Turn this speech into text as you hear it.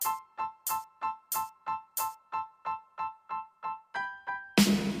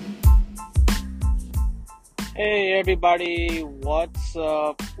Hey everybody, what's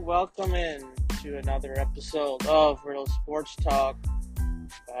up? Welcome in to another episode of Real Sports Talk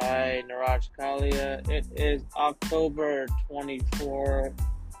by Niraj Kalia. It is October 24th,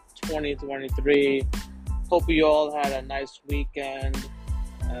 2023. Hope you all had a nice weekend.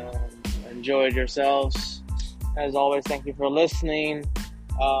 Enjoyed yourselves. As always, thank you for listening.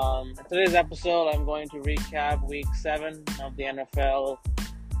 In today's episode, I'm going to recap Week 7 of the NFL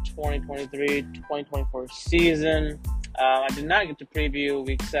 2023-2024 season. I did not get to preview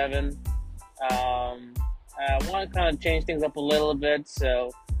Week 7. I want to kind of change things up a little bit,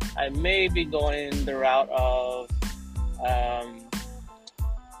 so I may be going the route of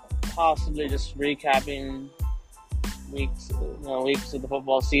possibly just recapping weeks of the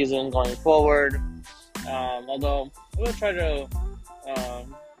football season going forward. Although I'm going to try to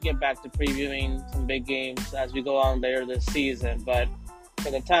get back to previewing some big games as we go on later this season, but for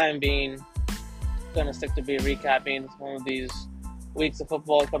the time being, I'm going to stick to be recapping one of these weeks of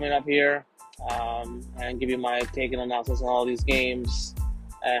football coming up here, and give you my take and analysis on all these games,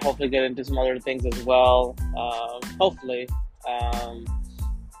 and hopefully get into some other things as well.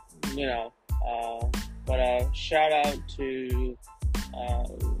 But shout out to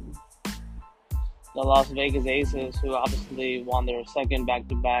the Las Vegas Aces, who obviously won their second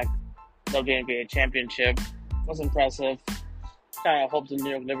back-to-back WNBA championship. It was impressive. Kind of hoped the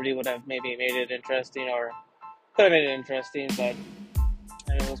New York Liberty would have maybe made it interesting, or could have made it interesting, but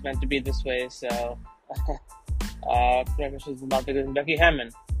it was meant to be this way. So, congratulations about Becky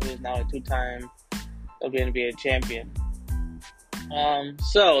Hammon, who is now a two-time WNBA champion.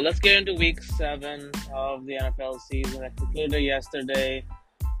 So let's get into Week 7 of the NFL season. It concluded yesterday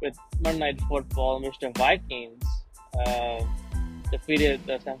with Monday Night Football, in which the Vikings defeated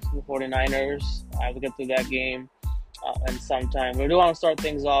the San Francisco 49ers. I will get through that game in some time. Where we do want to start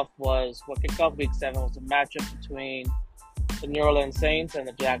things off was what kicked off Week 7 was a matchup between the New Orleans Saints and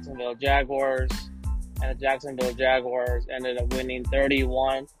the Jacksonville Jaguars. And the Jacksonville Jaguars ended up winning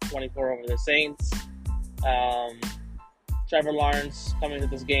 31-24 over the Saints. Trevor Lawrence, coming to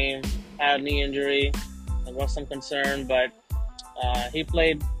this game, had a knee injury. There was some concern, but he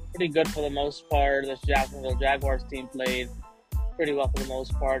played pretty good for the most part. This Jacksonville Jaguars team played pretty well for the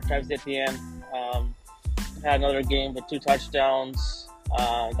most part. Travis Etienne had another game with 2 touchdowns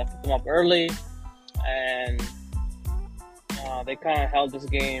that put them up early, and they kind of held this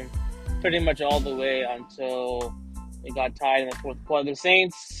game pretty much all the way until it got tied in the fourth quarter. The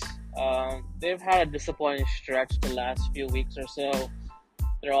Saints, they've had a disappointing stretch the last few weeks or so.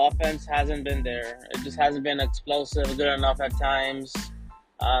 Their offense hasn't been there. It just hasn't been explosive, good enough at times.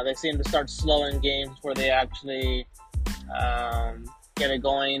 They seem to start slowing games where they actually get it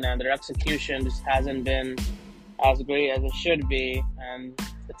going, and their execution just hasn't been as great as it should be, and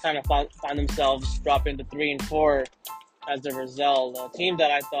they kind of find themselves dropping to 3-4 as a result. A team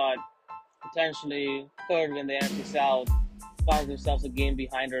that I thought potentially could win the NFC South finds themselves a game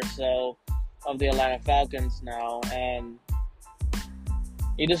behind or so of the Atlanta Falcons now, and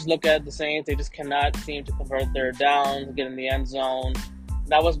you just look at the Saints, they just cannot seem to convert third downs, get in the end zone.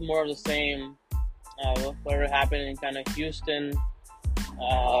 That was more of the same what happened in kind of Houston,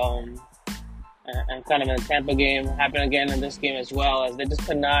 and kind of in the Tampa game, happened again in this game as well, as they just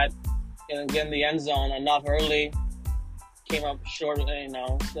could not get in the end zone enough early. Came up short,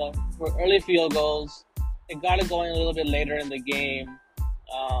 so for early field goals, they got it going a little bit later in the game,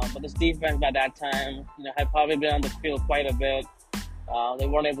 but this defense by that time, had probably been on the field quite a bit. They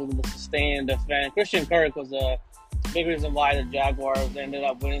weren't able to sustain and defend. Christian Kirk was a big reason why the Jaguars ended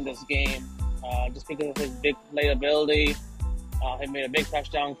up winning this game, just because of his big play ability. He made a big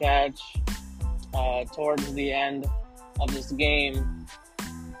touchdown catch towards the end of this game.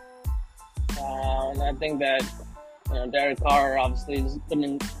 And I think that Derek Carr obviously just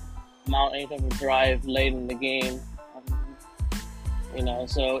couldn't mount any type of drive late in the game.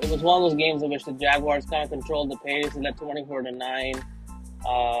 So it was one of those games in which the Jaguars kind of controlled the pace and led 24-9.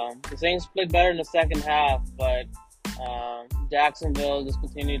 The Saints played better in the second half, but Jacksonville just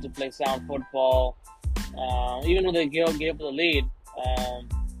continued to play sound football. Even though they gave up the lead,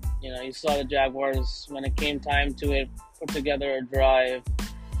 you saw the Jaguars, when it came time to it, put together a drive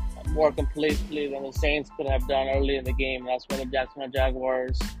more completely than the Saints could have done early in the game. That's when the Jacksonville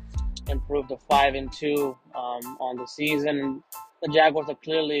Jaguars improved to 5-2 on the season. The Jaguars are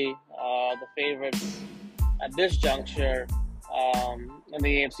clearly the favorites at this juncture in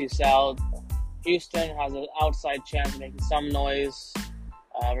the AFC South. Houston has an outside chance of making some noise.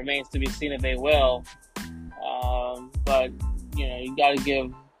 Remains to be seen if they will. But you got to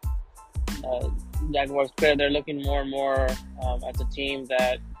give Jaguars credit. They're looking more and more as a team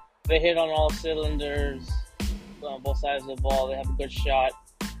that they hit on all cylinders. both sides of the ball. They have a good shot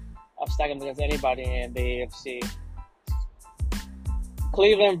of stacking them against anybody in the AFC.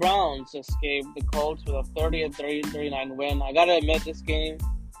 Cleveland Browns escaped the Colts with a 30-39 win. I gotta admit, this game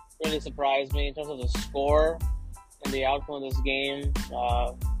really surprised me in terms of the score and the outcome of this game.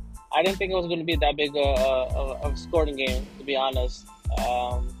 I didn't think it was going to be that big of a scoring game, to be honest.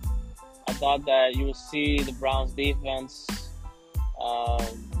 I thought that you would see the Browns defense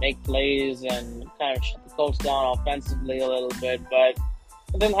make plays and kind of shut the Colts down offensively a little bit, but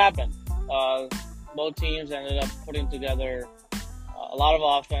it didn't happen. Both teams ended up putting together a lot of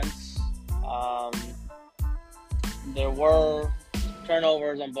offense. There were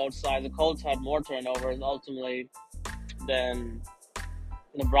turnovers on both sides. The Colts had more turnovers ultimately than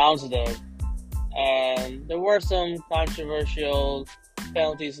the Browns did. And there were some controversial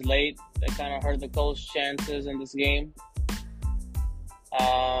penalties late that kind of hurt the Colts' chances in this game.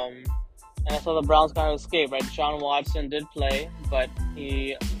 And that's how the Browns kind of escaped, right? Deshaun Watson did play, but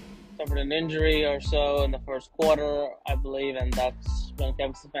he suffered an injury or so in the first quarter, I believe, and that's when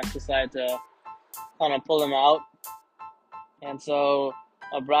Kevin Stefanski decided to kind of pull him out. And so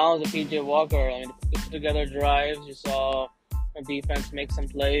Browns and PJ Walker, I mean, they put together drives. You saw the defense make some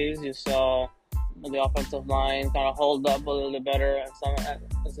plays. You saw the offensive line kind of hold up a little bit better in some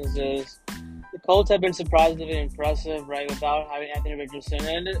instances. The Colts have been surprisingly impressive, right, without having Anthony Richardson.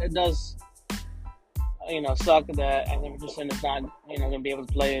 And it does, suck that Anthony Richardson is not, going to be able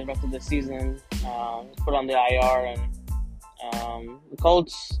to play the rest of the season. Put on the IR. And the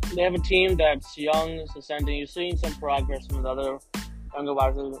Colts, they have a team that's young, it's ascending. You're seeing some progress from the other younger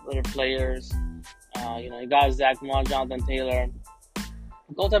wide receiver players. You got Zach Moss, Jonathan Taylor.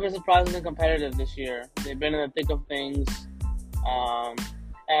 The Colts have been surprisingly competitive this year. They've been in the thick of things.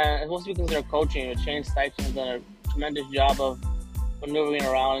 And it's mostly because of their coaching. Shane Steichen has done a tremendous job of maneuvering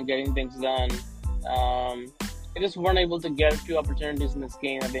around and getting things done. They just weren't able to get a few opportunities in this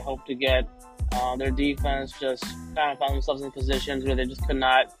game that they hoped to get. Their defense just kind of found themselves in positions where they just could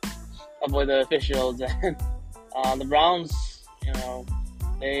not avoid the officials. And the Browns,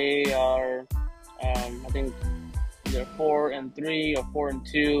 they are, I think, either 4-3 or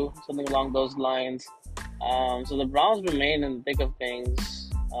 4-2, something along those lines. So the Browns remain in the thick of things.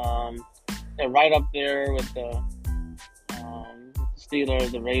 They're right up there with the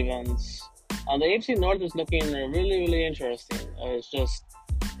Steelers, the Ravens. The AFC North is looking really, really interesting.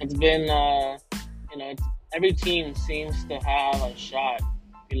 It's been, every team seems to have a shot.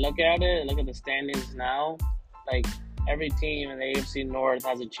 If you look at it, look at the standings now, like every team in the AFC North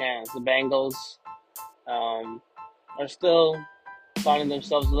has a chance. The Bengals are still finding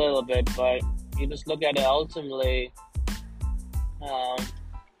themselves a little bit, but you just look at it ultimately,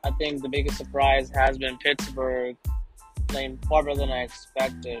 I think the biggest surprise has been Pittsburgh playing far better than I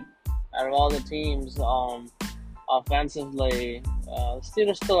expected. Out of all the teams, offensively,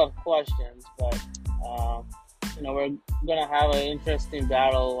 Steelers still have questions, but we're gonna have an interesting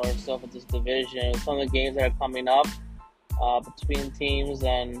battle or so for this division. Some of the games that are coming up between teams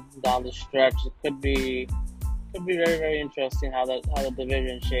and down the stretch, it could be very, very interesting how the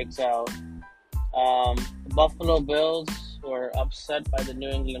division shakes out. The Buffalo Bills were upset by the New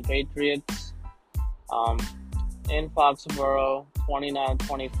England Patriots in Foxborough,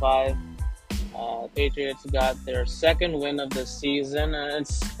 29-25. Patriots got their second win of the season, and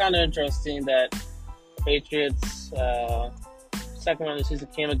it's kind of interesting that the Patriots' second win of the season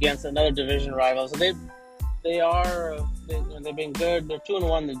came against another division rival. So they've been good. They're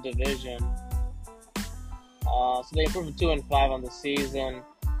 2-1 in the division. So they improved to 2-5 on the season.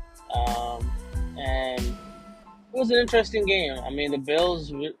 And it was an interesting game. I mean, the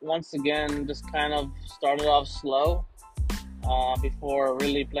Bills once again just kind of started off slow before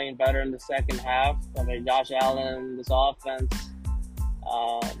really playing better in the second half. I mean, Josh Allen, this offense,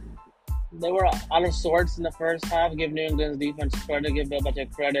 they were out of sorts in the first half. Give New England's defense credit, give Bill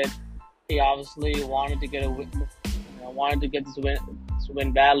Belichick credit. He obviously wanted to get this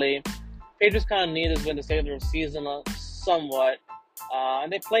win badly. Patriots kind of need this win to save their season somewhat,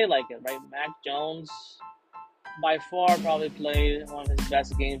 and they play like it, right? Mac Jones, by far, probably played one of his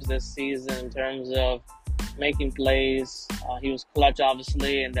best games this season in terms of making plays. He was clutch,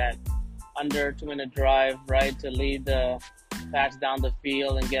 obviously, in that under 2-minute drive, right, to lead the pass down the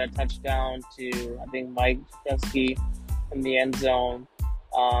field and get a touchdown to, I think, Mike Krzyzewski in the end zone.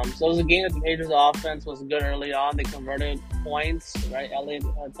 So it was a game that the Patriots offense was good early on. They converted points, right? Elliott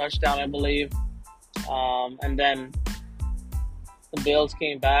had a touchdown, I believe. And then the Bills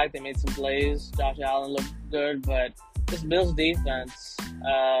came back. They made some plays. Josh Allen looked good, but this Bills defense,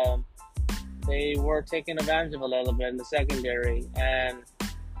 they were taking advantage of a little bit in the secondary. And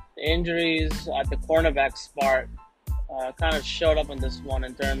injuries at the cornerback spot kind of showed up in this one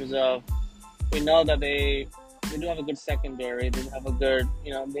in terms of we know that they do have a good secondary, they have a good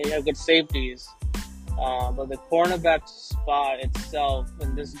they have good safeties, but the cornerback spot itself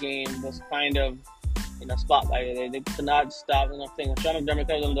in this game was kind of spotlighted. They could not stop anything. Sean McDermott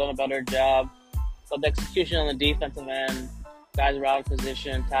could have done a better job, but the execution on the defensive end, guys were out of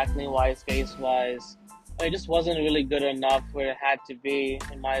position, tackling wise, face wise. It just wasn't really good enough where it had to be,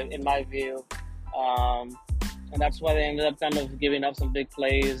 in my view, and that's why they ended up kind of giving up some big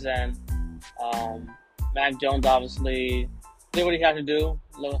plays. And Mac Jones obviously did what he had to do.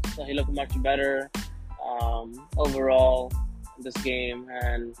 He looked much better overall in this game,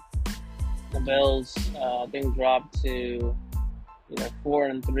 and the Bills I think dropped to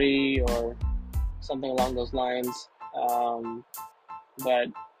 4-3 or something along those lines. But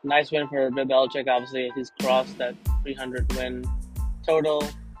nice win for Bill Belichick. Obviously, he's crossed that 300 win total.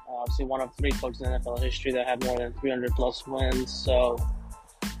 Obviously, one of 3 coaches in NFL history that have more than 300 plus wins. So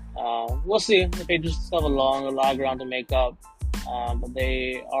we'll see. The Patriots still have a lot of ground to make up, but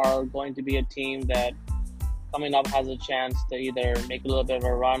they are going to be a team that coming up has a chance to either make a little bit of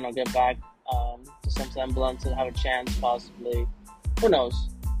a run or get back to some semblance and have a chance possibly. Who knows?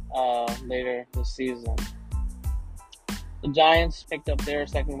 Later this season. The Giants picked up their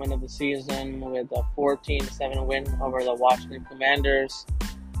second win of the season with a 14-7 win over the Washington Commanders.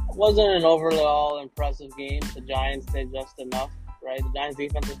 It wasn't an overall impressive game. The Giants did just enough, right? The Giants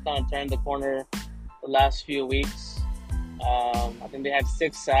defense has kind of turned the corner the last few weeks. I think they had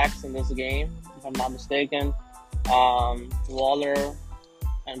 6 sacks in this game, if I'm not mistaken. Waller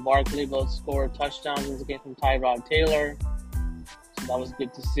and Barkley both scored touchdowns in this game from Tyrod Taylor. So that was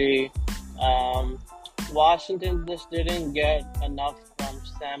good to see. Washington just didn't get enough from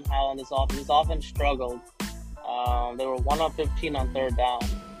Sam Howell in this offense. This offense struggled. They were 1 of 15 on third down.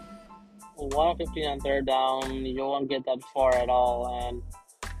 1 of 15 on third down, you won't get that far at all. And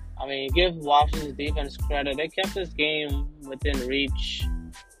I mean, give Washington's defense credit. They kept this game within reach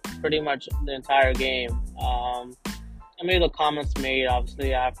pretty much the entire game. I mean, the comments made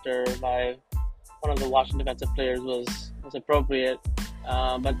obviously after by one of the Washington defensive players was appropriate.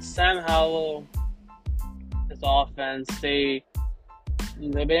 But Sam Howell, his offense, they've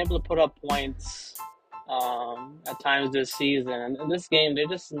been able to put up points at times this season. And in this game, they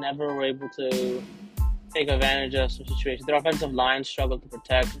just never were able to take advantage of some situations. Their offensive line struggled to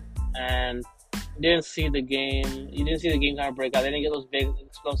protect, and you didn't see the game kind of break out. They didn't get those big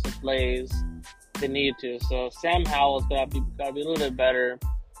explosive plays they needed to. So Sam Howell's got to be a little bit better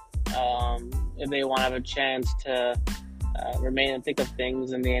if they want to have a chance to remain in the thick of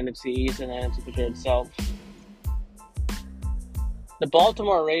things in the NFC East and the NFC picture itself. The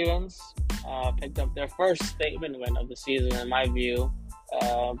Baltimore Ravens picked up their first statement win of the season, in my view,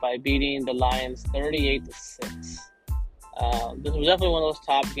 by beating the Lions 38-6. This was definitely one of those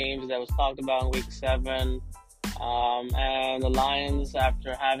top games that was talked about in Week 7. And the Lions,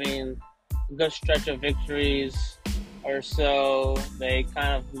 after having a good stretch of victories or so, they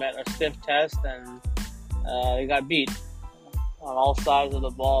kind of met a stiff test and they got beat on all sides of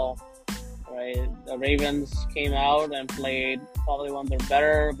the ball. Right, the Ravens came out and played probably one of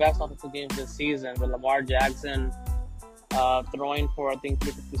their best offensive games this season, with Lamar Jackson throwing for I think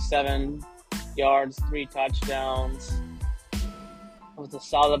 357 yards, 3 touchdowns. It was a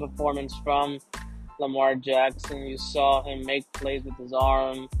solid performance from Lamar Jackson. You saw him make plays with his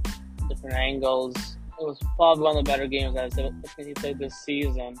arm, different angles. It was probably one of the better games that he played this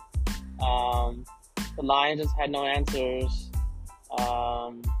season. The Lions just had no answers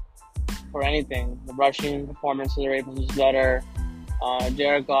for anything. The rushing performance of the Ravens was better.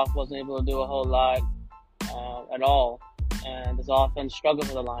 Jared Goff wasn't able to do a whole lot at all. And this offense struggled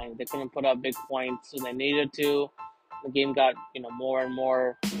for the Lions. They couldn't put up big points when they needed to. The game got more and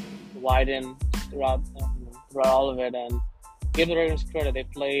more widened throughout all of it. And give the Ravens credit. They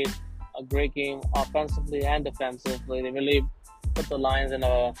played a great game offensively and defensively. They really put the Lions in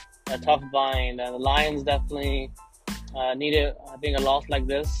a tough bind. And the Lions definitely needed, I think, a loss like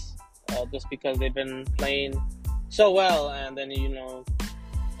this. Just because they've been playing so well, and then you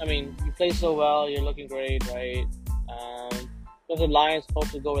play so well, you're looking great, right? But the Lions hope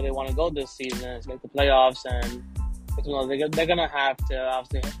to go where they want to go this season, is make the playoffs, and they're gonna have to.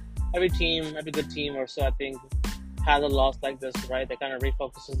 Obviously, every good team or so, I think, has a loss like this, right? That kind of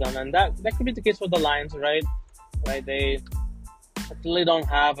refocuses them, and that could be the case with the Lions, right? Right? They really don't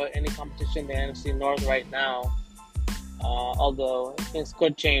have any competition in the NFC North right now. Although things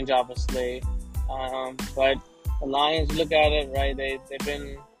could change, obviously. But the Lions, you look at it, right, they've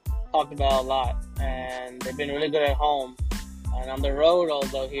been talked about a lot, and they've been really good at home. And on the road,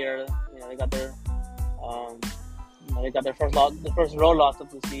 although here, they got their um, the first road loss of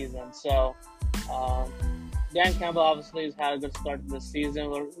the season. So um, Dan Campbell obviously has had a good start to this season.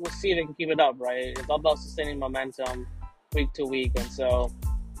 We'll see if they can keep it up, right? It's all about sustaining momentum week to week, and so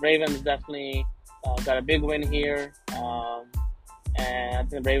Ravens definitely got a big win here, and I think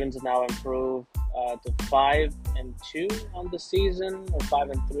the Ravens have now improved to 5-2 on the season, or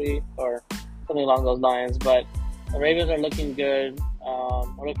 5-3, or something along those lines. But the Ravens are looking good, are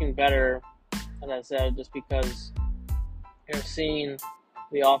looking better, as I said, just because you're seeing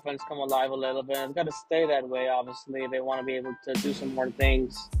the offense come alive a little bit. It's got to stay that way, obviously. They want to be able to do some more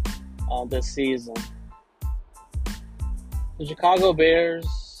things this season. The Chicago Bears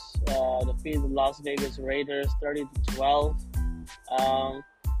defeated the Las Vegas Raiders 30-12.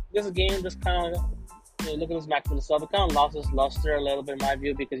 This game just kind of, look at this match for itself. It kind of lost its luster a little bit, in my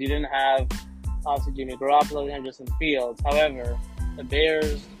view, because you didn't have, obviously, Jimmy Garoppolo and Justin Fields. However, the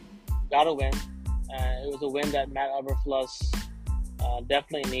Bears got a win. It was a win that Matt Eberflus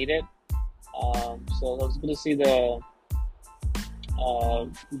definitely needed. So it was good to see the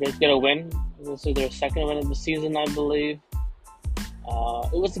Bears get a win. This is their second win of the season, I believe.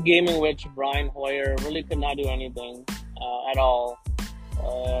 It was a game in which Brian Hoyer really could not do anything at all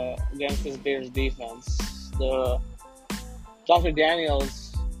against this Bears defense. The Josh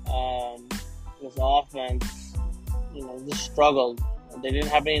McDaniels, this offense, just struggled. They didn't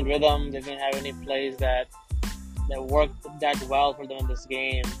have any rhythm. They didn't have any plays that worked that well for them in this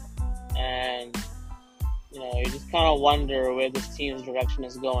game. And, you just kind of wonder where this team's direction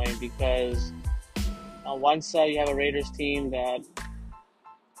is going, because on one side you have a Raiders team that,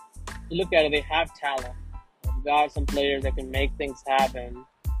 you look at it, they have talent. They've got some players that can make things happen.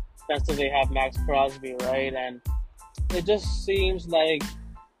 Especially they have Max Crosby, right? And it just seems like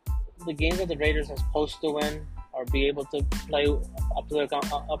the games that the Raiders are supposed to win or be able to play up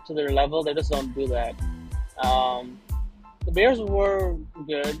to their level, they just don't do that. The Bears were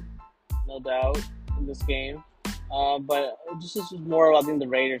good, no doubt, in this game. But this is more, I think, the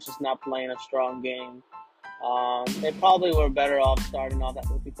Raiders just not playing a strong game. They probably were better off starting off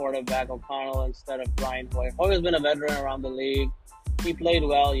with the quarterback O'Connell instead of Brian Hoyer. Hoyer's been a veteran around the league. He played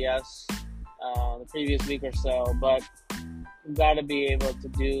well, yes, the previous week or so, but you've got to be able to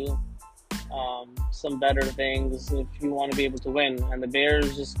do some better things if you want to be able to win. And the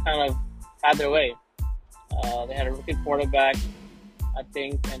Bears just kind of had their way. They had a rookie quarterback, I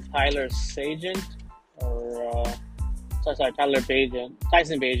think, and Tyler Bagent,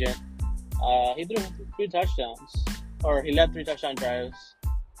 Tyson Bagent. He threw 3 touchdowns, or he led 3 touchdown drives.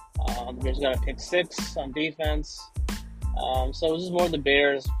 The Bears got a pick 6 on defense. So it was just more the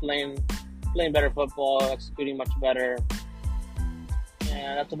Bears playing better football, executing much better.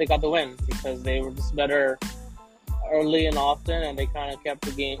 And that's what they got the win, because they were just better early and often, and they kind of kept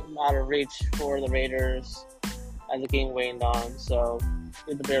the game out of reach for the Raiders as the game waned on. So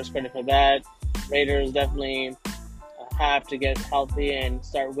give the Bears credit for that. Raiders definitely have to get healthy and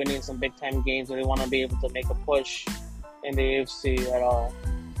start winning some big time games if they want to be able to make a push in the AFC at all.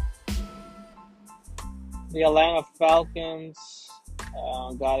 The Atlanta Falcons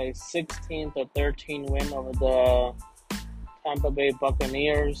got a 16-13 win over the Tampa Bay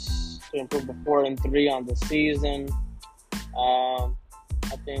Buccaneers to improve to 4-3 on the season.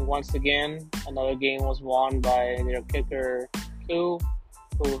 I think once again another game was won by their kicker Q,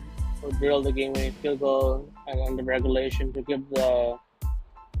 who drilled the game-winning field goal and the regulation to give the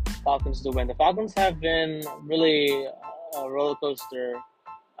Falcons the win. The Falcons have been really a roller coaster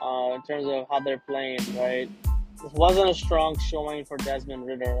in terms of how they're playing, right? This wasn't a strong showing for Desmond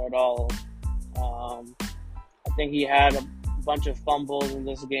Ridder at all. I think he had a bunch of fumbles in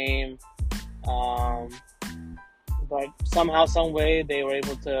this game. But somehow, some way, they were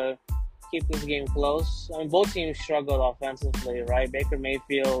able to keep this game close. I mean, both teams struggled offensively, right? Baker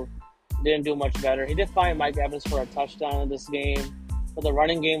Mayfield didn't do much better. He did find Mike Evans for a touchdown in this game, but the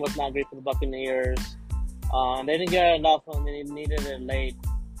running game was not great for the Buccaneers. They didn't get enough when they needed it late.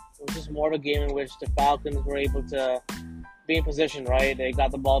 It was just more of a game in which the Falcons were able to be in position, right? They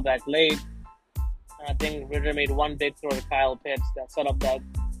got the ball back late. And I think Ridder made one big throw to Kyle Pitts that set up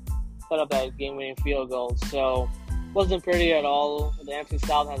that game-winning field goal. So it wasn't pretty at all. The NFC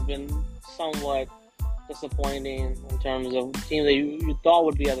South has been somewhat disappointing in terms of teams that you thought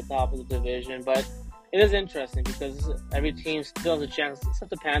would be at the top of the division. But it is interesting because every team still has a chance, except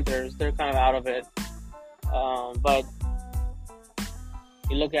the Panthers. They're kind of out of it. But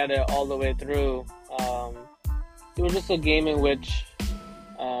you look at it all the way through, it was just a game in which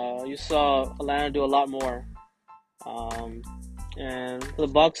you saw Atlanta do a lot more. And the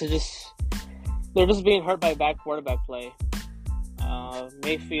Bucs they're just being hurt by bad quarterback play.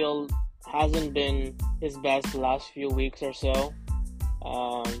 Mayfield hasn't been his best the last few weeks or so.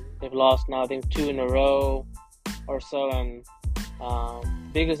 They've lost now, I think, 2 in a row or so, and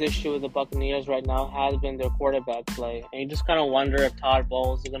biggest issue with the Buccaneers right now has been their quarterback play. And you just kind of wonder if Todd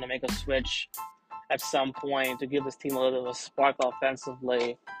Bowles is going to make a switch at some point to give this team a little bit of a spark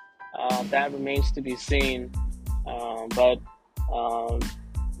offensively. That remains to be seen. But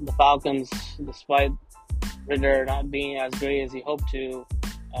the Falcons, despite Ritter not being as great as he hoped to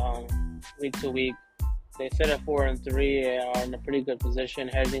week to week, they sit at 4-3 and are in a pretty good position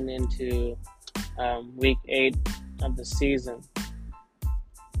heading into week 8 of the season.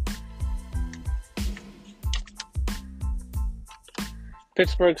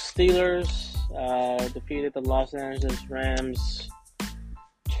 Pittsburgh Steelers defeated the Los Angeles Rams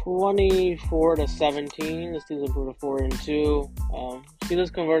 24-17. The Steelers improved to 4-2.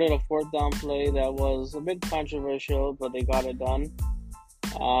 Steelers converted a 4th down play that was a bit controversial, but they got it done.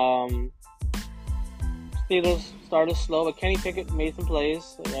 Steelers started slow, but Kenny Pickett made some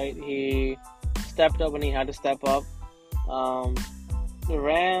plays. Right, he stepped up when he had to step up. The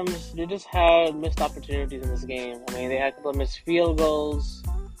Rams, they just had missed opportunities in this game. I mean, they had a couple of missed field goals.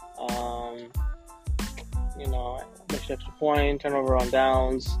 Missed extra point, turnover on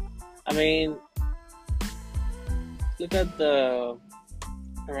downs. I mean, look at the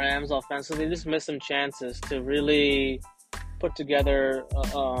Rams offensively. They just missed some chances to really put together.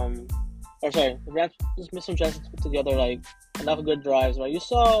 The Rams just missed some chances to put together like enough good drives. Right, you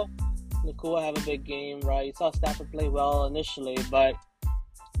saw Nakua have a big game. Right, you saw Stafford play well initially, but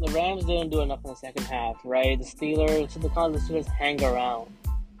the Rams didn't do enough in the second half. Right, the Steelers hang around.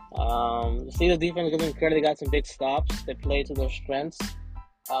 The Steelers defense gives them credit. They got some big stops. They played to their strengths.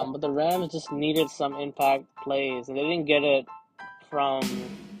 But the Rams just needed some impact plays, and they didn't get it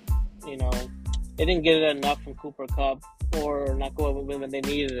they didn't get it enough from Cooper Kupp or Nakua when they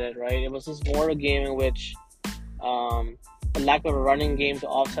needed it, right? It was just more a game in which the lack of a running game to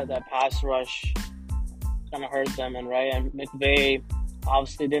offset that pass rush kind of hurt them, and McVay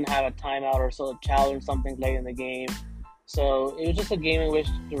obviously didn't have a timeout or so to challenge something late in the game. So it was just a game in which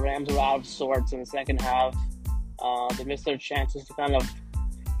the Rams were out of sorts in the second half. They missed their chances to kind of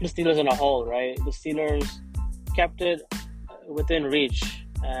put the Steelers in a hole, right? The Steelers kept it within reach,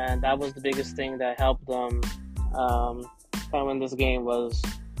 and that was the biggest thing that helped them kind of win this game, was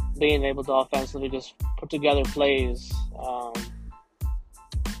being able to offensively just put together plays.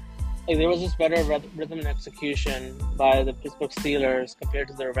 There was just better rhythm and execution by the Pittsburgh Steelers compared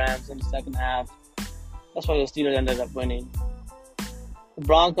to the Rams in the second half. That's why the Steelers ended up winning. The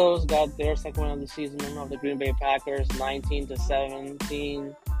Broncos got their second win of the season of the Green Bay Packers,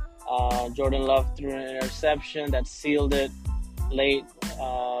 19-17. Jordan Love threw an interception that sealed it late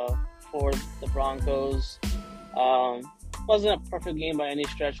for the Broncos. Wasn't a perfect game by any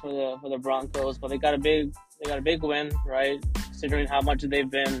stretch for the Broncos, but they got a big win, right? Considering how much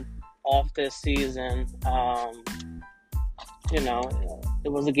they've been off this season. It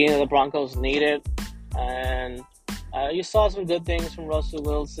was a game that the Broncos needed. And you saw some good things from Russell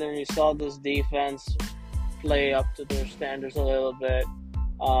Wilson. You saw this defense play up to their standards a little bit.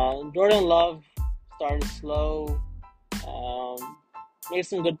 Jordan Love started slow, made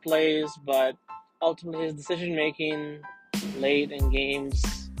some good plays, but ultimately his decision-making late in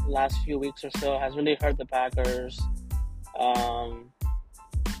games, the last few weeks or so, has really hurt the Packers.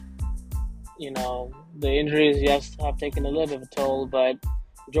 The injuries, yes, have taken a little bit of a toll, but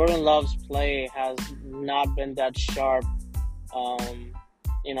Jordan Love's play has not been that sharp.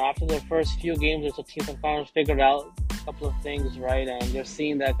 After their first few games, the teams have kind of figured out a couple of things, right? And you're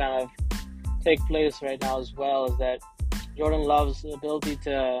seeing that kind of take place right now as well, is that Jordan Love's ability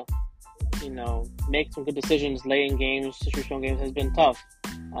to, make some good decisions late in games, situational games, has been tough.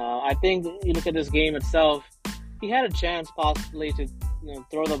 I think you look at this game itself, he had a chance possibly to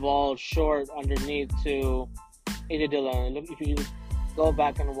throw the ball short underneath to A.J. Dillon. If you go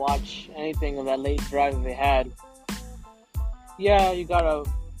back and watch anything of that late drive that they had, you got a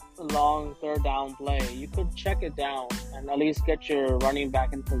long third down play. You could check it down and at least get your running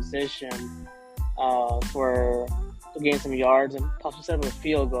back in position to gain some yards and possibly set up a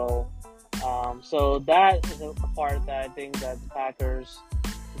field goal. So that is a part that I think that the Packers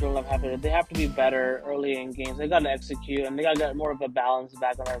don't have to. They have to be better early in games. They got to execute, and they got to get more of a balance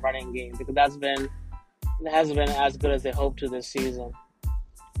back on their running game, because it hasn't been as good as they hoped to this season.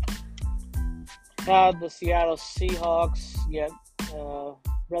 Had the Seattle Seahawks get a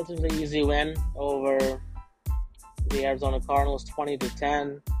relatively easy win over the Arizona Cardinals,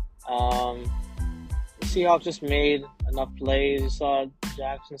 20-10. The Seahawks just made enough plays. You saw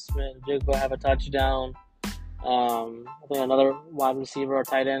Jackson Smith and Jigba have a touchdown. I think another wide receiver or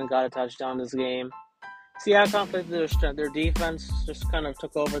tight end got a touchdown this game. Seattle kind of played to their strength. Their defense just kind of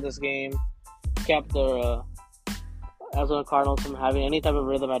took over this game, kept their Arizona Cardinals from having any type of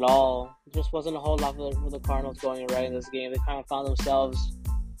rhythm at all. It just wasn't a whole lot for the Cardinals going right in this game. They kind of found themselves,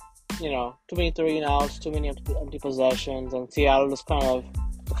 too many 3-and-outs, too many empty possessions, and Seattle just kind of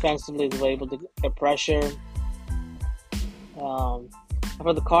defensively was able to get pressure.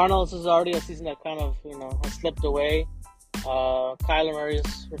 For the Cardinals, this is already a season that kind of, has slipped away. Kyler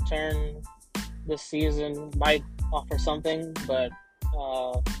Murray's return this season might offer something, but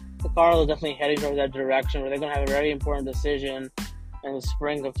the Cardinals are definitely heading towards that direction where they're going to have a very important decision in the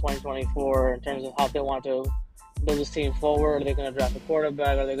spring of 2024 in terms of how they want to build this team forward. Are they going to draft a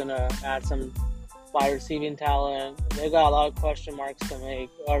quarterback? Are they going to add some wide receiving talent? They've got a lot of question marks to make,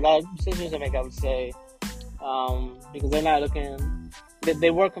 or a lot of decisions to make, I would say, because they're not looking.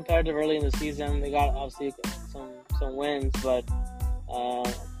 They were competitive early in the season. They got obviously some wins, but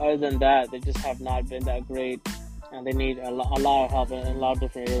other than that, they just have not been that great, and they need a lot of help in a lot of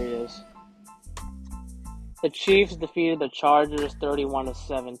different areas. The Chiefs defeated the Chargers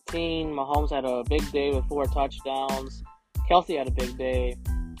 31-17. Mahomes had a big day with 4 touchdowns. Kelsey had a big day.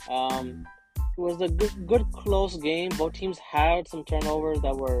 It was a good close game. Both teams had some turnovers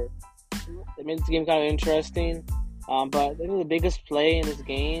that made this game kind of interesting. But I think the biggest play in this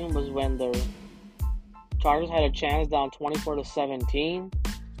game was when the Chargers had a chance down 24-17,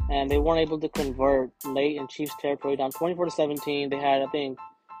 and they weren't able to convert late in Chiefs territory, down 24-17. They had, I think,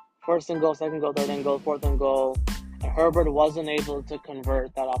 first and goal, second goal, third and goal, fourth and goal, and Herbert wasn't able to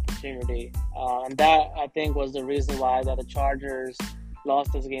convert that opportunity. And that, I think, was the reason why that the Chargers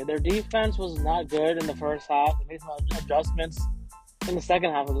lost this game. Their defense was not good in the first half. They made some adjustments in the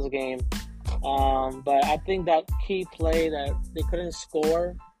second half of this game. But I think that key play that they couldn't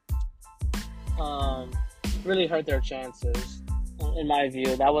score really hurt their chances, in my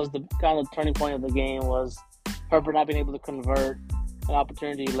view. That was the kind of turning point of the game, was Herbert not being able to convert an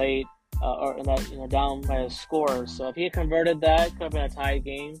opportunity late or in that, down by a score. So if he had converted that, it could have been a tied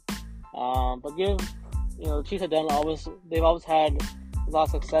game. But the Chiefs they've always had a lot of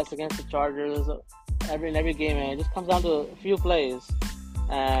success against the Chargers in every game, and it just comes down to a few plays.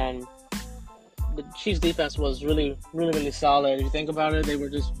 And the Chiefs defense was really, really, really solid. If you think about it, they were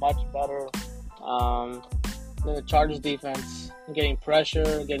just much better than the Chargers defense, getting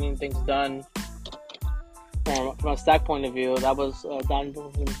pressure, getting things done. From a stack point of view, that was done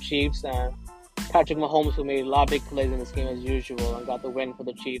from the Chiefs, and Patrick Mahomes, who made a lot of big plays in this game as usual and got the win for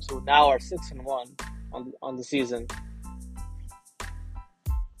the Chiefs, who now are 6-1 on the season.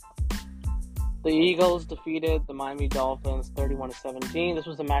 The Eagles defeated the Miami Dolphins 31-17. This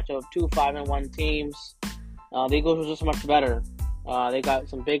was a matchup of 2 5-1 teams. The Eagles were just much better. They got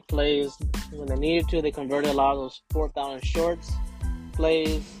some big plays when they needed to. They converted a lot of those 4th down and shorts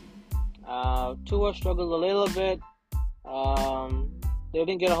plays. Tua struggled a little bit. They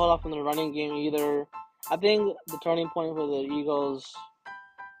didn't get a whole lot from the running game either. I think the turning point for the Eagles,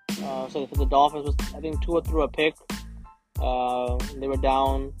 for the Dolphins, was I think Tua threw a pick. They were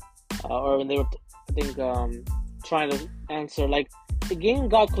down, or they were, I think, trying to answer. Like, the game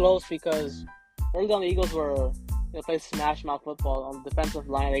got close because early on the Eagles were played smash mouth football on the defensive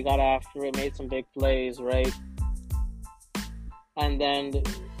line. They got after it, made some big plays, right? And then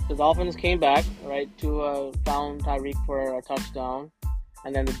the Dolphins came back, right? Found Tyreek for a touchdown.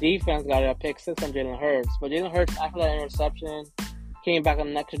 And then the defense got a pick 6 on Jalen Hurts. But Jalen Hurts, after that interception, came back on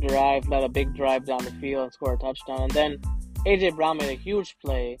the next drive, led a big drive down the field and scored a touchdown. And then A.J. Brown made a huge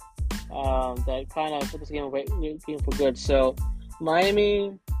play that kind of put this game for good. So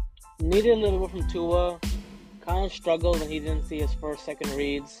Miami needed a little bit from Tua. Kind of struggled when he didn't see his first, second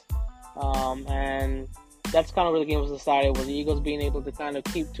reads. And that's kind of where the game was decided, with the Eagles being able to kind of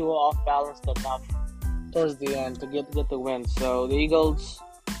keep Tua off balance enough towards the end to get the win. So the Eagles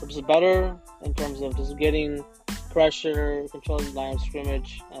were just better in terms of just getting pressure, controlling the line of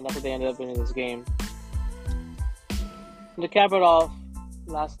scrimmage, and that's what they ended up winning this game. And to cap it off,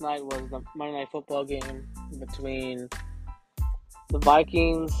 last night was the Monday Night Football game between the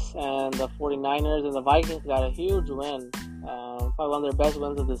Vikings and the 49ers, and the Vikings got a huge win. Probably one of their best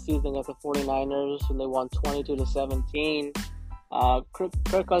wins of the season against the 49ers, and they won 22-17.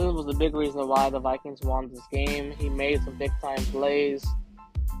 Kirk Cousins was the big reason why the Vikings won this game. He made some big-time plays.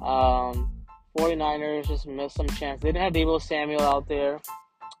 49ers just missed some chance. They didn't have Deebo Samuel out there,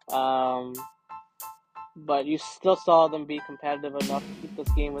 but you still saw them be competitive enough to keep this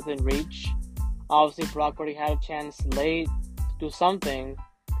game within reach. Obviously, Brock Purdy had a chance late to do something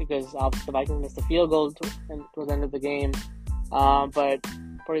because the Vikings missed a field goal towards the end of the game. But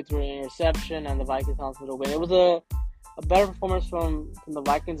Purdy threw an interception, and the Vikings held to the win. It was a better performance from the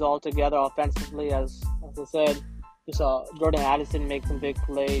Vikings altogether offensively. As I said, you saw Jordan Addison make some big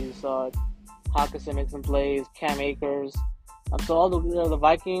plays. You saw Hawkinson make some plays. Cam Akers. So all the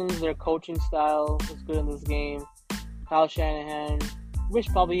Vikings, their coaching style was good in this game. Kyle Shanahan, wish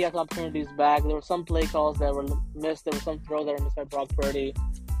probably he had some opportunities back. There were some play calls that were missed. There were some throws that were missed by Brock Purdy.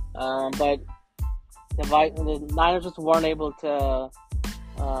 But the Niners just weren't able to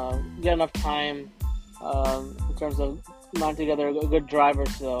get enough time in terms of putting together a good drive or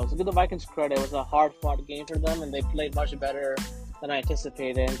so. So give the Vikings credit. It was a hard-fought game for them, and they played much better than I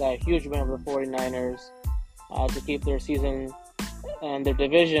anticipated and got a huge win over the 49ers to keep their season and their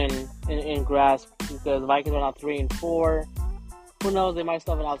division in grasp, because the Vikings are now 3-4. Who knows? They might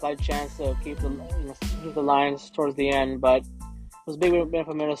still have an outside chance to keep the Lions towards the end, but it was a big win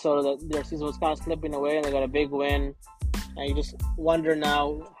for Minnesota that their season was kind of slipping away, and they got a big win. And you just wonder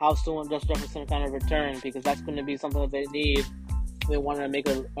now how soon Justin Jefferson kind of return, because that's going to be something that they need if they want to make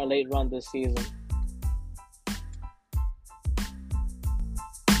a late run this season.